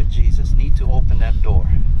encounter with Jesus, need to open that door,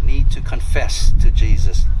 need to confess to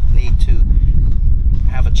Jesus, need to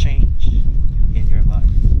have a change in your life.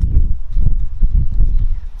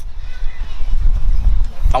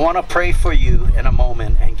 I want to pray for you in a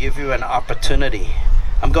moment and give you an opportunity.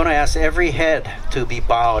 I'm going to ask every head to be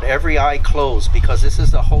bowed, every eye closed, because this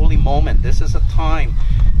is a holy moment. This is a time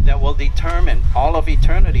that will determine all of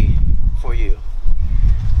eternity for you.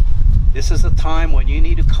 This is a time when you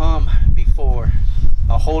need to come before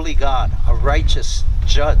a holy God, a righteous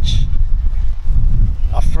judge,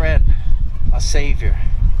 a friend, a Savior.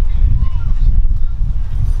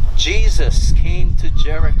 Jesus came to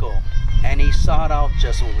Jericho and he sought out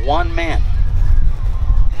just one man.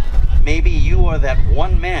 Maybe you are that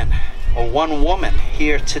one man or one woman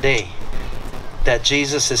here today that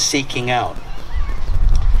Jesus is seeking out.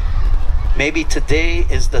 Maybe today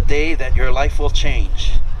is the day that your life will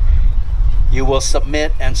change. You will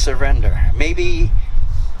submit and surrender. Maybe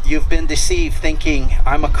you've been deceived thinking,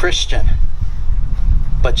 I'm a Christian,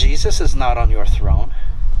 but Jesus is not on your throne.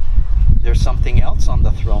 There's something else on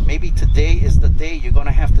the throne. Maybe today is the day you're going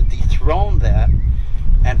to have to dethrone that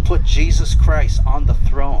and put Jesus Christ on the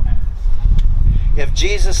throne. If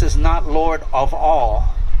Jesus is not Lord of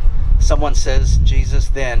all, someone says Jesus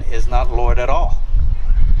then is not Lord at all.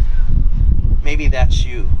 Maybe that's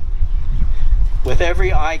you. With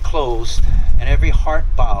every eye closed and every heart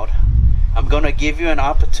bowed, I'm going to give you an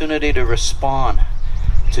opportunity to respond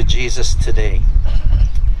to Jesus today.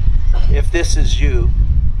 If this is you,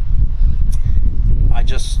 I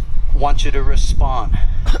just want you to respond.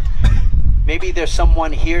 Maybe there's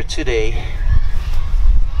someone here today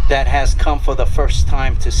that has come for the first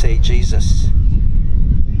time to say, Jesus,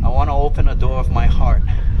 I want to open a door of my heart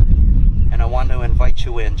and I want to invite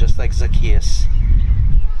you in, just like Zacchaeus,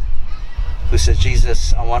 who said,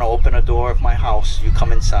 Jesus, I want to open a door of my house. You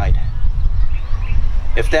come inside.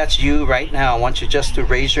 If that's you right now, I want you just to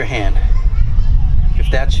raise your hand.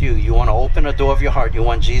 If that's you, you want to open a door of your heart. You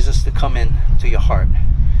want Jesus to come in to your heart.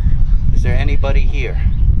 Is there anybody here?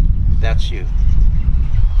 That's you.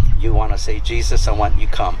 You want to say, Jesus, I want you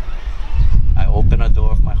come. I open a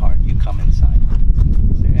door of my heart. You come inside.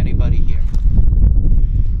 Is there anybody here?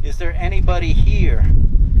 anybody here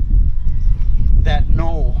that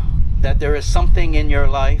know that there is something in your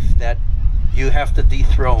life that you have to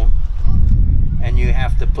dethrone, and you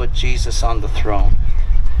have to put Jesus on the throne,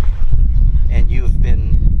 and you've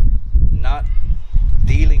been not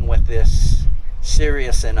dealing with this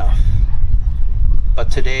serious enough, but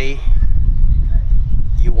today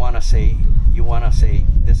you want to say,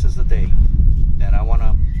 this is the day that I want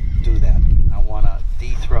to do that. I want to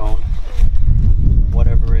dethrone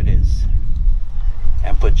whatever it is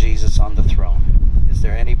and put Jesus on the throne. Is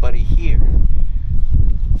there anybody here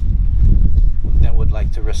that would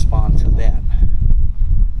like to respond to that?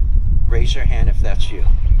 Raise your hand if that's you.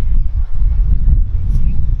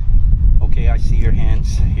 Okay, I see your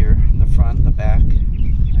hands here in the front, the back.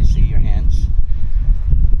 I see your hands.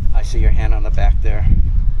 I see your hand on the back there.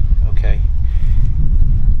 Okay.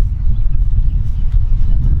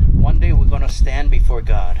 One day we're going to stand before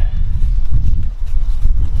God.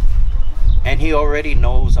 And He already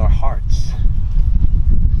knows our hearts.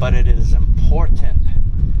 But it is important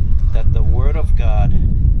that the Word of God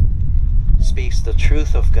speaks the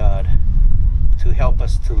truth of God to help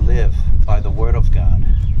us to live by the Word of God.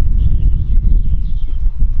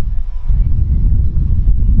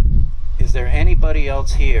 Is there anybody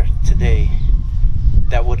else here today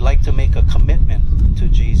that would like to make a commitment to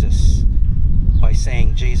Jesus by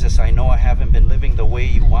saying, Jesus, I know I haven't been living the way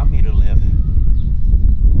you want me to live,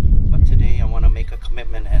 but today I want to make a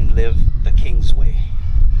commitment and live the King's way?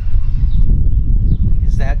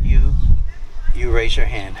 Is that you? You raise your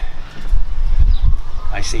hand.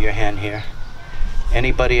 I see your hand here.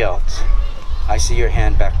 Anybody else? I see your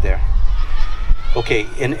hand back there. Okay,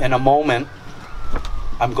 in a moment,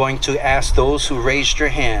 I'm going to ask those who raised your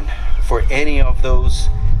hand for any of those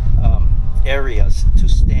areas to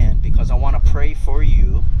stand, because I want to pray for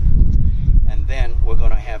you, and then we're going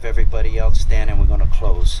to have everybody else stand and we're going to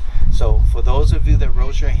close. So for those of you that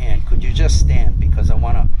rose your hand, could you just stand, because I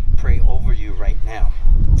want to pray over you right now.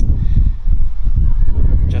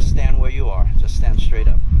 Just stand where you are. Just stand straight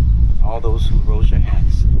up. All those who rose your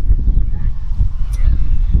hands.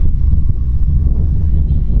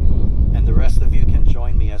 And the rest of you can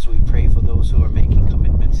join me as we pray for those who are making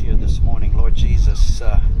commitments here this morning. Lord Jesus,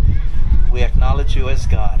 we acknowledge you as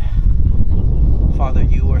God. Father,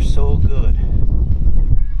 you are so good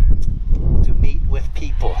to meet with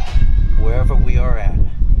people wherever we are at.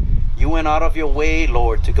 You went out of your way,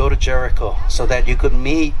 Lord, to go to Jericho so that you could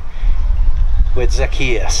meet with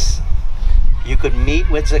Zacchaeus. You could meet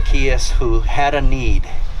with Zacchaeus, who had a need,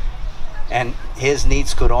 and his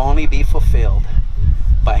needs could only be fulfilled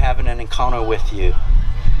by having an encounter with you.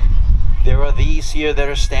 There are these here that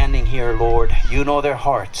are standing here, Lord. You know their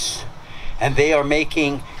hearts, and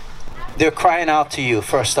they're crying out to you,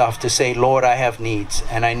 first off, to say, Lord, I have needs,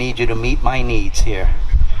 and I need you to meet my needs here.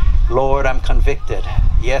 Lord, I'm convicted.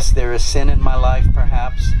 Yes, there is sin in my life,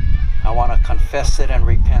 perhaps. I want to confess it and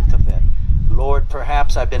repent of it. Lord,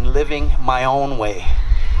 perhaps I've been living my own way.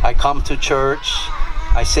 I come to church,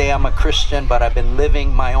 I say I'm a Christian, but I've been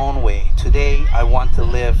living my own way. Today, I want to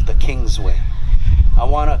live the King's way. I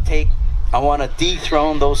want to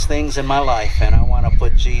dethrone those things in my life, and I want to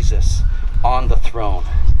put Jesus on the throne.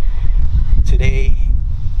 Today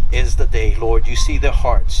is the day, Lord. You see their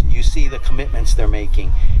hearts. You see the commitments they're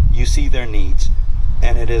making. You see their needs.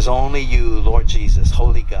 And it is only you, Lord Jesus,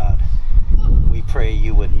 Holy God. We pray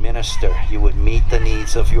you would minister, you would meet the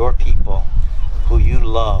needs of your people who you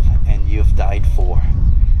love and you've died for.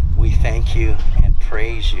 We thank you and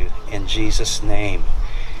praise you in Jesus' name.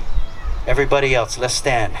 Everybody else, let's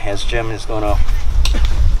stand as Jim is going to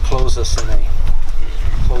close us in a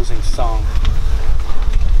closing song.